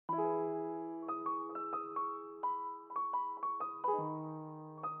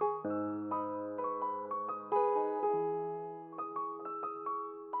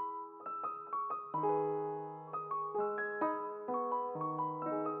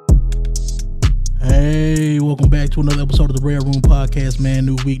welcome back to another episode of the Red Room Podcast, man.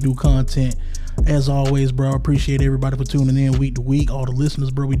 New week, new content. As always, bro, I appreciate everybody for tuning in week to week. All the listeners,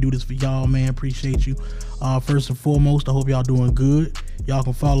 bro, we do this for y'all, man. Appreciate you. First and foremost, I hope y'all doing good. Y'all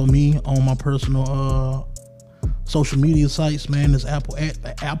can follow me on my personal social media sites, man. It's Apple at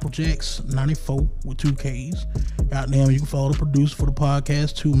Applejacks94 with 2 Ks. Goddamn, you can follow the producer for the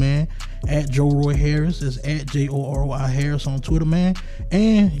podcast too, man. At Joe Roy Harris. It's at JOROI Harris on Twitter, man.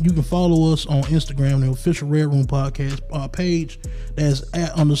 And you can follow us on Instagram, the official Red Room Podcast page. That's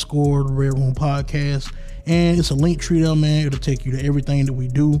at _ the Red Room Podcast. And it's a link tree there, man. It'll take you to everything that we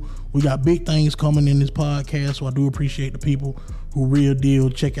do. We got big things coming in this podcast, so I do appreciate the people who real deal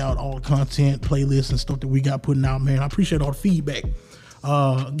check out all the content, playlists, and stuff that we got putting out, man. I appreciate all the feedback.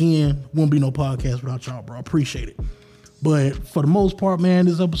 Again, wouldn't be no podcast without y'all, bro. I appreciate it. But for the most part, man,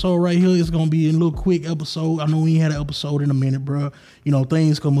 this episode right here is going to be a little quick episode. I know we ain't had an episode in a minute, bro. You know,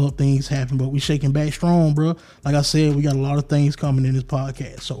 things come up, things happen, but we shaking back strong, bro. Like I said, we got a lot of things coming in this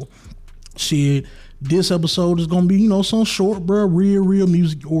podcast. So, shit, this episode is going to be, you know, some short, bro, real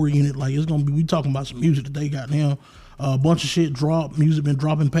music oriented. Like, it's going to be, we talking about some music today, goddamn. A bunch of shit dropped. Music been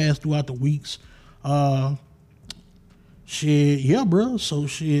dropping past throughout the weeks. Shit, yeah, bro. So,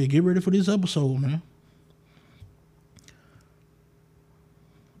 shit, get ready for this episode, man.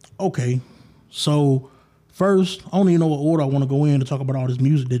 Okay, so first, I don't even know what order I want to go in to talk about all this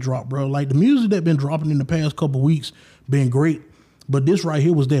music that dropped, bro. Like, the music that been dropping in the past couple weeks been great, but this right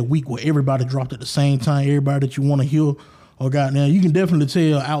here was that week where everybody dropped at the same time. Everybody that you want to hear, or goddamn, you can definitely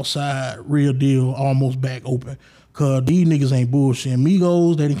tell outside real deal almost back open, cause these niggas ain't bullshit.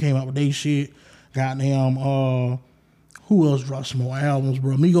 Migos, they done came out with they shit. Goddamn, who else dropped some more albums,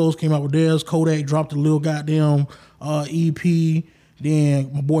 bro? Migos came out with theirs. Kodak dropped a little goddamn EP.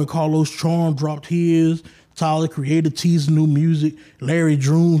 Then my boy Carlos Charm dropped his. Tyler Creator teasing new music. Larry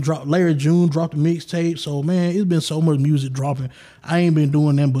June dropped a mixtape. So, man, it's been so much music dropping. I ain't been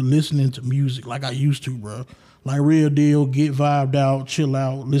doing that but listening to music like I used to, bro. Like, real deal, get vibed out, chill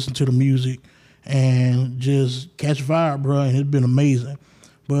out, listen to the music, and just catch a vibe, bro. And it's been amazing.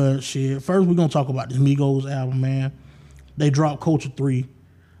 But, shit, first we're going to talk about this Migos album, man. They dropped Culture 3.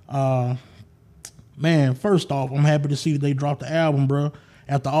 Man, first off, I'm happy to see that they dropped the album, bro.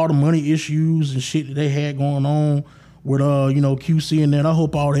 After all the money issues and shit that they had going on with, you know, QC and that, I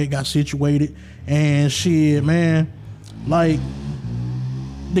hope all that got situated. And shit, man, like,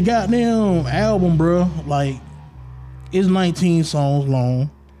 the goddamn album, bro, like, it's 19 songs long,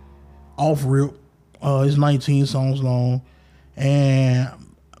 off rip. It's 19 songs long. And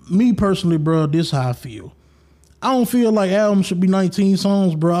me personally, bro, this is how I feel. I don't feel like albums should be 19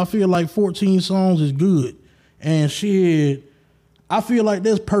 songs, bro. I feel like 14 songs is good. And shit, I feel like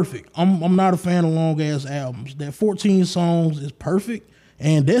that's perfect. I'm not a fan of long-ass albums. That 14 songs is perfect.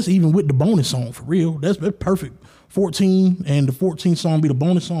 And that's even with the bonus song, for real. That's perfect. 14, and the 14th song be the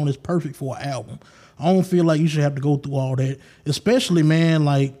bonus song, is perfect for an album. I don't feel like you should have to go through all that. Especially, man,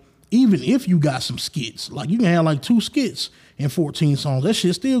 like, even if you got some skits. Like, you can have, like, 2 skits in 14 songs. That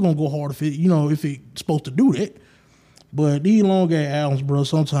shit still gonna go hard if it, you know, if it's supposed to do that. But these long ass albums, bro,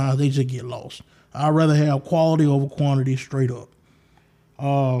 sometimes they just get lost. I'd rather have quality over quantity, straight up.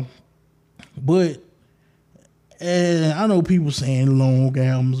 But I know people saying long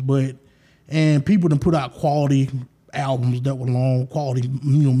albums, and people done put out quality albums that were long, quality,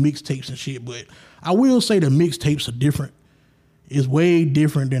 you know, mixtapes and shit. But I will say that mixtapes are different. It's way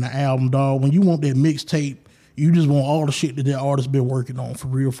different than an album, dog. When you want that mixtape, you just want all the shit that artist been working on, for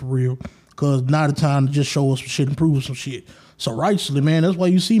real. Because now the time to just show us some shit and prove some shit. So righteously, man, that's why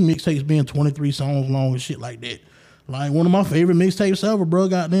you see mixtapes being 23 songs long and shit like that. Like, one of my favorite mixtapes ever, bro,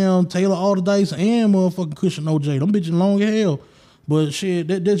 goddamn Taylor Alderdice and motherfucking Cushion OJ. Them bitches long as hell. But shit,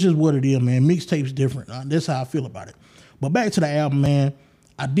 that's just what it is, man. Mixtape's different. That's how I feel about it. But back to the album, man.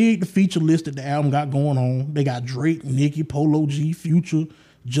 I dig the feature list that the album got going on. They got Drake, Nicki, Polo G, Future,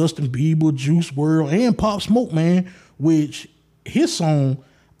 Justin Bieber, Juice WRLD, and Pop Smoke, man. Which, his song,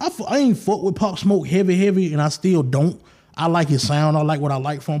 I ain't fuck with Pop Smoke heavy, and I still don't. I like his sound. I like what I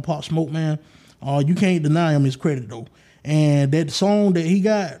like from Pop Smoke, man. You can't deny him his credit, though. And that song that he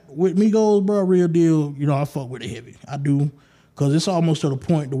got with Migos, bro, real deal, you know, I fuck with it heavy. I do. Because it's almost to the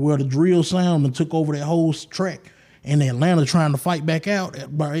point to where the drill sound and took over that whole track, and Atlanta trying to fight back out,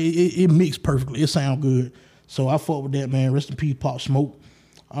 but it mixed perfectly. It sound good. So I fuck with that, man. Rest in peace, Pop Smoke.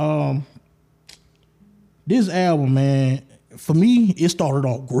 This album, man, for me, it started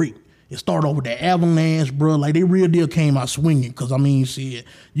off great. It started off with the Avalanche, bro. Like, they real deal came out swinging. Because, I mean, shit,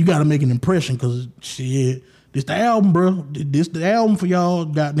 you got to make an impression. Because, shit, this the album, bro. This the album for y'all.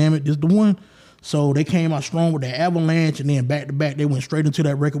 God damn it, this the one. So they came out strong with the Avalanche. And then back to back, they went straight into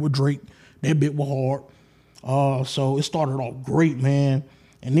that record with Drake. That bit was hard. So it started off great, man.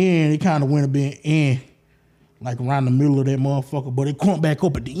 And then it kind of went a bit like around the middle of that motherfucker. But it cranked back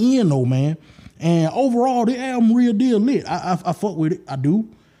up at the end, though, man. And overall, the album real deal lit. I fuck with it. I do.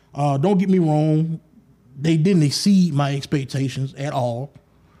 Don't get me wrong. They didn't exceed my expectations at all.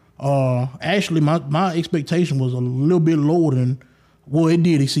 Actually, my expectation was a little bit lower than, well, it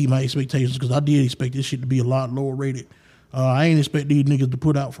did exceed my expectations because I did expect this shit to be a lot lower rated. I ain't expect these niggas to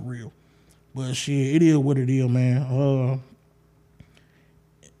put out for real. But shit, it is what it is, man.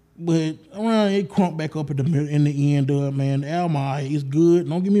 But around it crunked back up in the end of it, man. The album is good.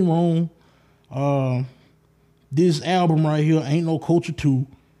 Don't get me wrong. This album right here ain't no Culture 2.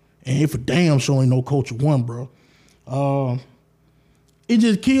 And it for damn sure ain't no Culture 1, bro. It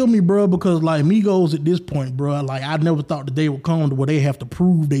just killed me, bro, because like Migos at this point, bro, like I never thought the day would come to where they have to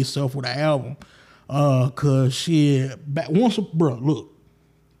prove themselves with an album. Cause shit, bro, look,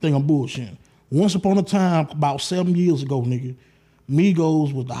 think I'm bullshitting. Once upon a time, about 7 years ago, nigga,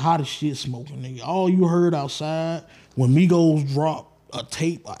 Migos was the hottest shit smoking, nigga. All you heard outside when Migos dropped a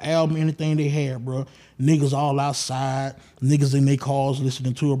tape, an album, anything they had, bro, niggas all outside, niggas in their cars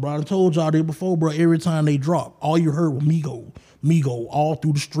listening to it, bro. I told y'all that before, bro. Every time they dropped, all you heard was Migo, all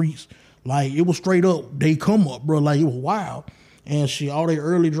through the streets. Like, it was straight up, they come up, bro. Like, it was wild. And shit, all their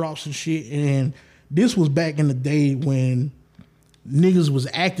early drops and shit. And this was back in the day when niggas was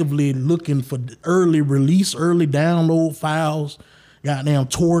actively looking for early release, early download files, goddamn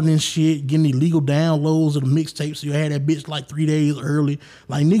torrenting and shit, getting illegal downloads of the mixtapes. So you had that bitch like 3 days early.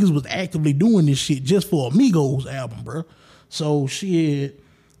 Like, niggas was actively doing this shit just for a Migos album, bro. So shit,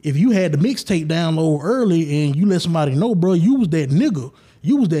 if you had the mixtape download early and you let somebody know, bro, you was that nigga.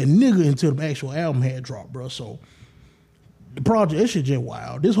 You was that nigga until the actual album had dropped, bro. So the project, that shit just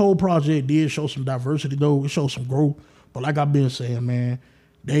wild. This whole project did show some diversity, though. It showed some growth. But like I've been saying, man,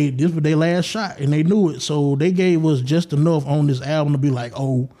 this was their last shot, and they knew it. So they gave us just enough on this album to be like,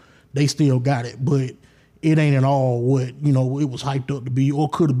 oh, they still got it. But it ain't at all what, you know, it was hyped up to be or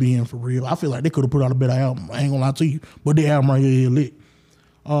could have been for real. I feel like they could have put out a better album. I ain't gonna lie to you. But the album right here is lit.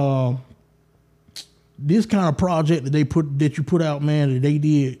 This kind of project that you put out, man, that they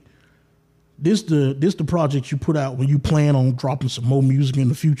did, this the project you put out when you plan on dropping some more music in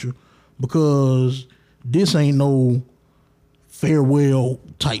the future, because this ain't no farewell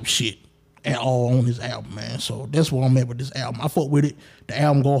type shit at all on this album, man. So that's where I'm at with this album. I fuck with it. The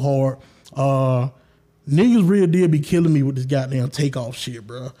album go hard. Niggas really did be killing me with this goddamn Takeoff shit,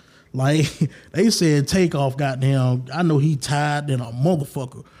 bro. Like, they said Takeoff, goddamn, I know he tired than a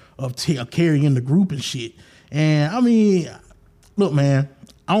motherfucker of carrying the group and shit. And I mean, look, man,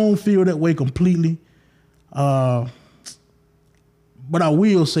 I don't feel that way completely. But I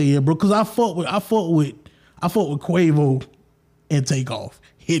will say it, bro, because I fuck with Quavo and Takeoff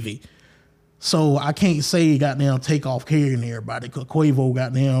heavy. So I can't say goddamn Takeoff carrying everybody, because Quavo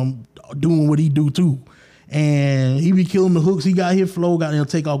goddamn doing what he do too. And he be killing the hooks. He got his flow, goddamn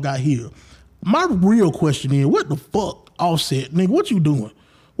Takeoff got here. My real question is, what the fuck Offset, nigga, what you doing?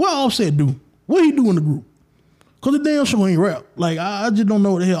 What Offset do? What he do in the group? Because the damn show ain't rap. Like, I just don't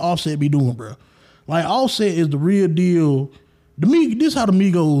know what the hell Offset be doing, bro. Like, Offset is the real deal. This how the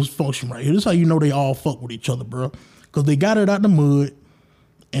Migos function right here. This how you know they all fuck with each other, bro. Because they got it out the mud,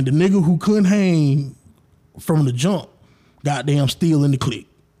 and the nigga who couldn't hang from the jump, goddamn still in the clique.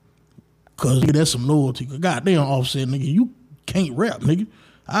 Because that's some loyalty. Goddamn Offset, nigga, you can't rap, nigga.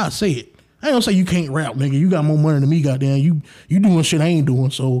 I say it. I ain't gonna say you can't rap, nigga. You got more money than me, goddamn. You doing shit I ain't doing,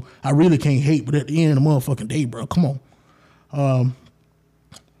 so I really can't hate. But at the end of the motherfucking day, bro, come on.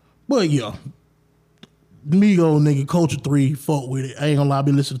 But yeah, Migos, nigga, Culture 3, fuck with it. I ain't gonna lie, I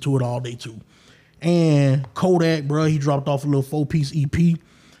been listening to it all day too. And Kodak, bro, he dropped off a little 4-piece EP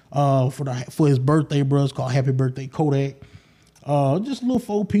for his birthday, bro. It's called Happy Birthday Kodak. Just a little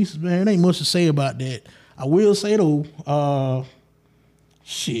 4 pieces, man. Ain't much to say about that. I will say though,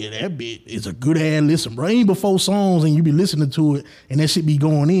 shit, that bit is a good ass listen, bro. Ain't but 4 songs and you be listening to it and that shit be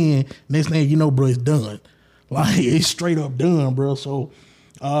going in. Next thing you know, bro, it's done. Like, it's straight up done, bro. So,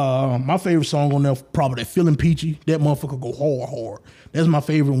 my favorite song on there, probably that Feeling Peachy. That motherfucker go hard. That's my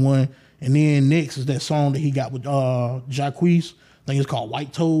favorite one. And then next is that song that he got with Jacquees. I think it's called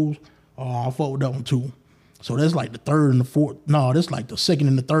White Toes. I fuck with that one too. So that's like the third and the fourth. No, that's like the second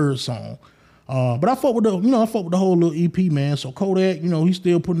and the third song. But I fuck with the whole little EP, man. So Kodak, he's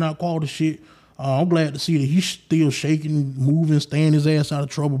still putting out quality shit. I'm glad to see that he's still shaking, moving, staying his ass out of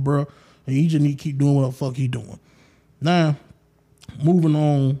trouble, bro. And he just need to keep doing what the fuck he doing. Now, moving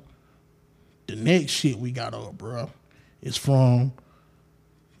on, the next shit we got up, bro, is from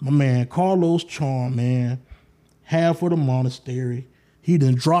my man Carlos Charm, man. Half of the Monastery. He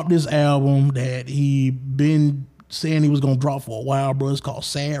done dropped this album that he been saying he was gonna drop for a while, bro. It's called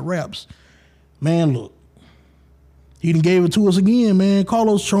Sad Raps. Man, look. He done gave it to us again, man.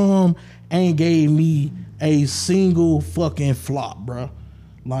 Carlos Charm ain't gave me a single fucking flop, bro.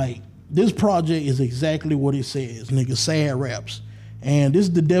 Like, this project is exactly what it says, nigga. Sad Raps. And this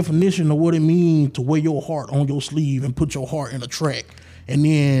is the definition of what it means to wear your heart on your sleeve and put your heart in a track. And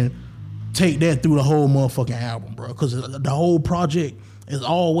then take that through the whole motherfucking album, bro. Because the whole project is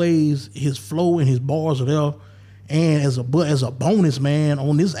always his flow and his bars are there. And as a bonus, man,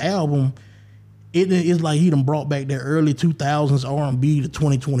 on this album, it's like he done brought back that early 2000s R&B to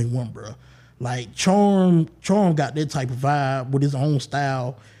 2021, bro. Like, Charm got that type of vibe with his own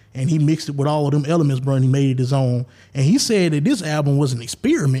style, and he mixed it with all of them elements, bro, and he made it his own. And he said that this album was an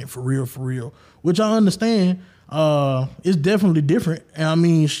experiment for real, which I understand. It's definitely different. And I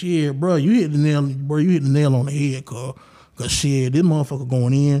mean, shit, bro, you hit the nail on the head, cause shit, this motherfucker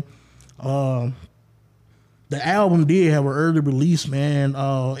going in. The album did have an early release, man.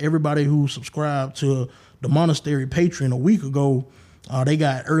 Everybody who subscribed to the Monastery Patreon a week ago, they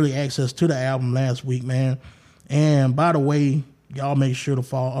got early access to the album last week, man. And by the way, y'all make sure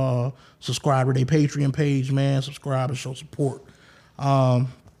to subscribe to their Patreon page, man. Subscribe and show support.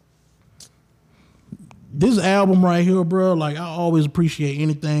 This album right here, bro, like, I always appreciate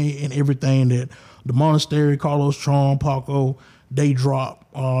anything and everything that the Monastery, Carlos Charm, Paco, they drop.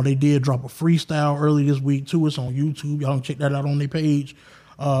 They did drop a freestyle early this week too. It's on YouTube. Y'all can check that out on their page.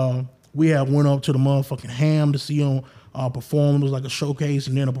 We have went up to the motherfucking Ham to see them perform. It was like a showcase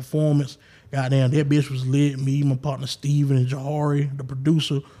and then a performance. Goddamn, that bitch was lit. Me, my partner Steven, and Jahari, the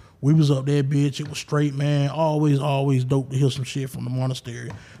producer, we was up there, bitch. It was straight, man. Always dope to hear some shit from the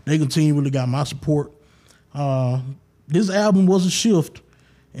Monastery. They continually got my support. This album was a shift.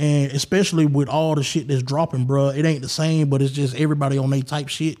 And especially with all the shit that's dropping, bro, it ain't the same, but it's just everybody on they type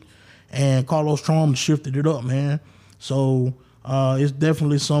shit. And Carlos Charm shifted it up, man. So it's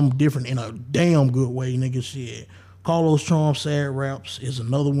definitely something different in a damn good way, nigga. Shit. Carlos Charm, Sad Raps is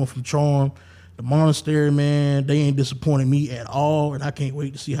another one from Charm. The Monastery, man, they ain't disappointed me at all, and I can't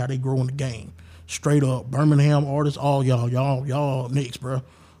wait to see how they grow in the game. Straight up, Birmingham artists, all y'all next, bro.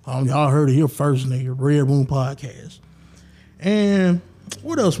 Y'all heard it here first, nigga. Red Room Podcast. And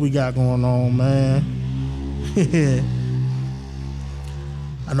what else we got going on, man?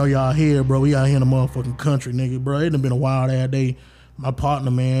 I know y'all here, bro. We out here in the motherfucking country, nigga, bro. It done been a wild ass day. My partner,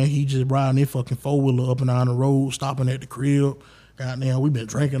 man, he just riding his fucking four-wheeler up and down the road, stopping at the crib. Goddamn, we been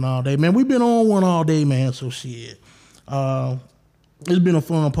drinking all day. Man, we been on one all day, man, so shit. It's been a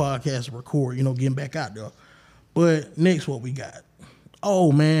fun podcast to record, getting back out there. But next, what we got?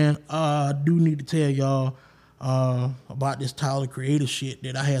 Oh, man, I do need to tell y'all about this Tyler Creator shit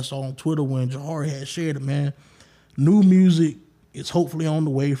that I had saw on Twitter when Jahari had shared it, man. New music is hopefully on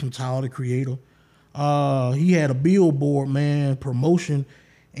the way from Tyler Creator. He had a billboard, man, promotion,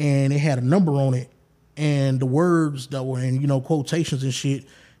 and it had a number on it. And the words that were in, quotations and shit,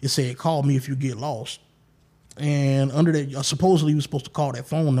 it said, "Call me if you get lost." And under that, supposedly you were supposed to call that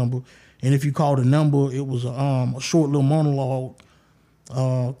phone number. And if you called the number, it was a short little monologue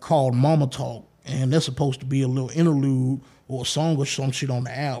called Mama Talk. And that's supposed to be a little interlude or a song or some shit on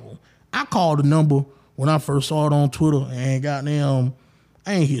the album. I called the number when I first saw it on Twitter, and goddamn,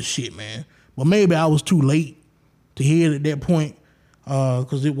 I ain't hear shit, man. But maybe I was too late to hear it at that point,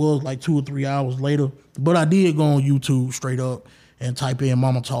 because it was like 2 or 3 hours later. But I did go on YouTube straight up and type in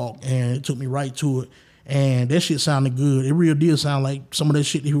Mama Talk, and it took me right to it. And that shit sounded good. It real did sound like some of that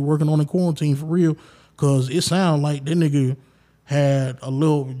shit that he was working on in quarantine for real, because it sounded like that nigga had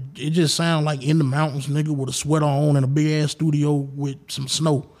it just sounded like in the mountains, nigga, with a sweater on in a big ass studio with some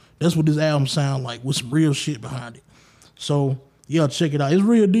snow. That's what this album sound like, with some real shit behind it. So yeah, check it out. It's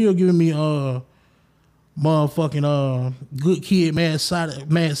Real Deal giving me motherfucking Good Kid, Mad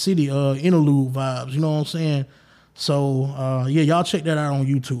City interlude vibes. You know what I'm saying? So yeah, y'all check that out on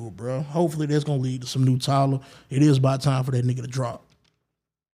YouTube, bro. Hopefully that's gonna lead to some new Tyler. It is about time for that nigga to drop.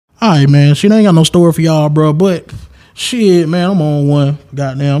 All right, man. Shit, I ain't got no story for y'all, bro, but shit, man, I'm on one.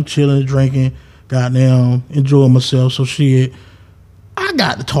 Goddamn, I'm chilling, drinking, goddamn, enjoying myself. So shit, I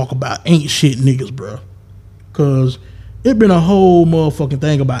got to talk about Ain't Shit Niggas, bro. Cause it been a whole motherfucking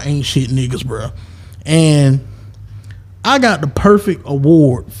thing about Ain't Shit Niggas, bro. And I got the perfect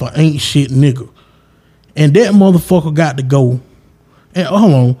award for Ain't Shit Nigga. And that motherfucker got to go. And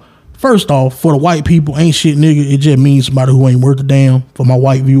hold on. First off, for the white people, Ain't Shit Nigga, it just means somebody who ain't worth a damn, for my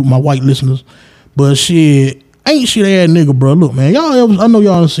white listeners. But shit, Ain't Shit ass nigga, bro. Look, man, I know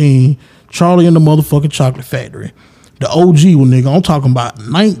y'all done seen Charlie and the motherfucking Chocolate Factory. The OG one, nigga. I'm talking about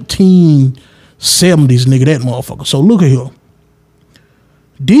 1970s, nigga, that motherfucker. So look at here.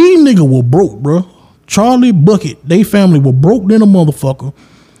 These niggas were broke, bro. Charlie Bucket, they family were broke than a motherfucker.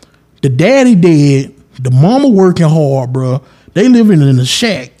 The daddy dead. The mama working hard, bro. They living in a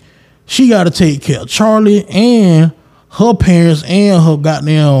shack. She got to take care of Charlie and her parents and her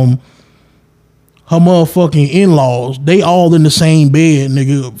goddamn, her motherfucking in-laws. They all in the same bed,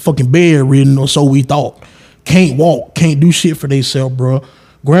 nigga. Fucking bedridden, or so we thought. Can't walk, can't do shit for themselves, bro.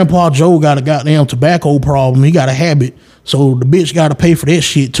 Grandpa Joe got a goddamn tobacco problem. He got a habit. So the bitch got to pay for that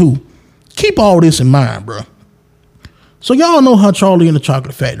shit too. Keep all this in mind, bro. So y'all know how Charlie and the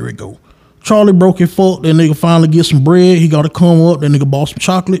Chocolate Factory go. Charlie broke his fuck. That nigga finally get some bread. He got to come up. That nigga bought some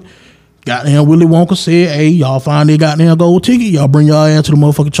chocolate. Goddamn Willy Wonka said, hey, y'all find that goddamn gold ticket. Y'all bring y'all ass to the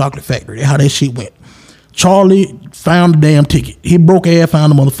motherfucking Chocolate Factory. That's how that shit went. Charlie found the damn ticket. He broke ass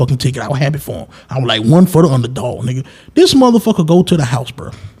found the motherfucking ticket. I was happy for him. I was like, one for the underdog, nigga. This motherfucker go to the house,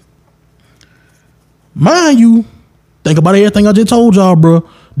 bro. Mind you, think about everything I just told y'all, bro.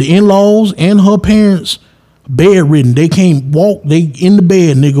 The in-laws and her parents bedridden. They can't walk. They in the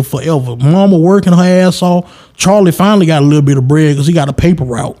bed, nigga, forever. Mama working her ass off. Charlie finally got a little bit of bread because he got a paper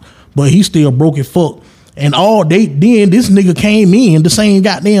route, but he still broke as fuck. And all they then this nigga came in the same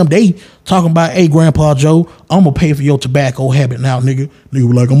goddamn day talking about, hey, Grandpa Joe, I'm gonna pay for your tobacco habit now, nigga. Nigga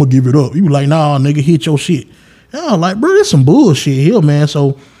was like, I'm gonna give it up. He was like, nah, nigga, hit your shit. And I was like, bro, there's some bullshit here, man.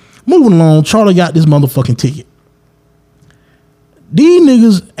 So moving along, Charlie got this motherfucking ticket. These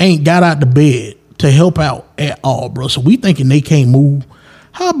niggas ain't got out the bed to help out at all, bro. So we thinking they can't move.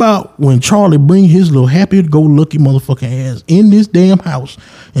 How about when Charlie bring his little happy-go-lucky motherfucking ass in this damn house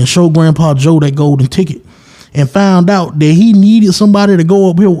and show Grandpa Joe that golden ticket and found out that he needed somebody to go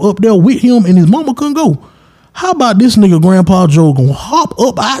up there with him and his mama couldn't go? How about this nigga Grandpa Joe gonna hop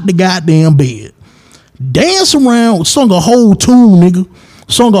up out the goddamn bed, dance around, sung a whole tune, nigga.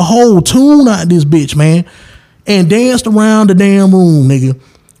 Sung a whole tune out this bitch, man. And danced around the damn room, nigga.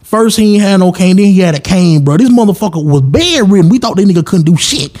 First he ain't had no cane, then he had a cane, bro. This motherfucker was bedridden. We thought that nigga couldn't do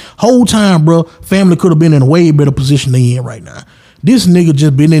shit. Whole time, bro, family could have been in a way better position than he in right now. This nigga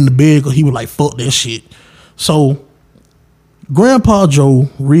just been in the bed because he was like, fuck that shit. So Grandpa Joe,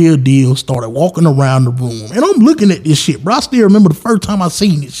 real deal, started walking around the room. And I'm looking at this shit, bro. I still remember the first time I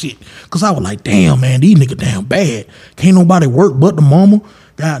seen this shit. Because I was like, damn, man, these niggas damn bad. Can't nobody work but the mama.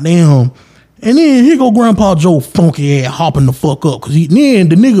 Goddamn. And then here go Grandpa Joe funky ass hopping the fuck up. Because then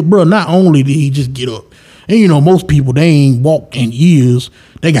the nigga, bro, not only did he just get up. And you know, most people, they ain't walked in years.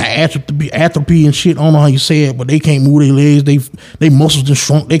 They got atrophy and shit. I don't know how you say it, but they can't move their legs. They muscles just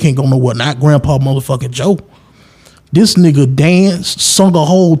shrunk. They can't go nowhere. Not Grandpa motherfucking Joe. This nigga danced, sung a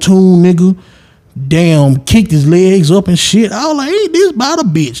whole tune, nigga. Damn, kicked his legs up and shit. I was like, ain't this about a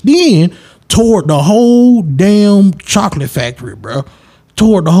bitch? Then toured the whole damn chocolate factory, bro.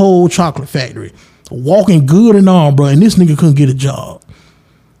 Toured the whole chocolate factory. Walking good and all, bro. And this nigga couldn't get a job.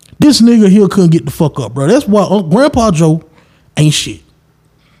 This nigga here couldn't get the fuck up, bro. That's why Grandpa Joe ain't shit.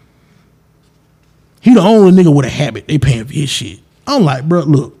 He the only nigga with a habit. They paying for his shit. I'm like, bro,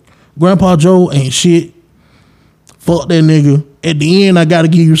 look. Grandpa Joe ain't shit. Fuck that nigga. At the end, I gotta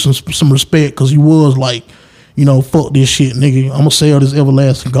give you some respect because you was like, you know, fuck this shit, nigga. I'm gonna sell this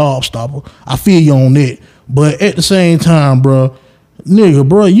everlasting gobstopper. I feel you on that. But at the same time, bro, nigga,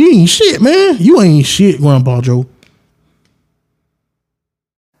 bro, you ain't shit, man. You ain't shit, Grandpa Joe.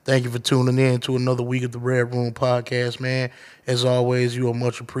 Thank you for tuning in to another week of the Red Room Podcast, man. As always, you are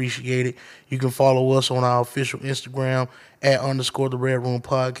much appreciated. You can follow us on our official Instagram @_the Red Room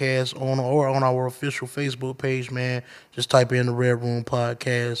Podcast or on our official Facebook page, man. Just type in the Red Room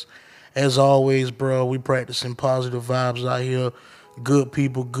Podcast. As always, bro, we practicing positive vibes out here. Good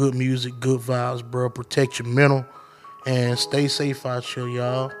people, good music, good vibes, bro. Protect your mental and stay safe out here,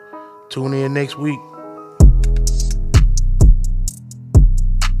 y'all. Tune in next week.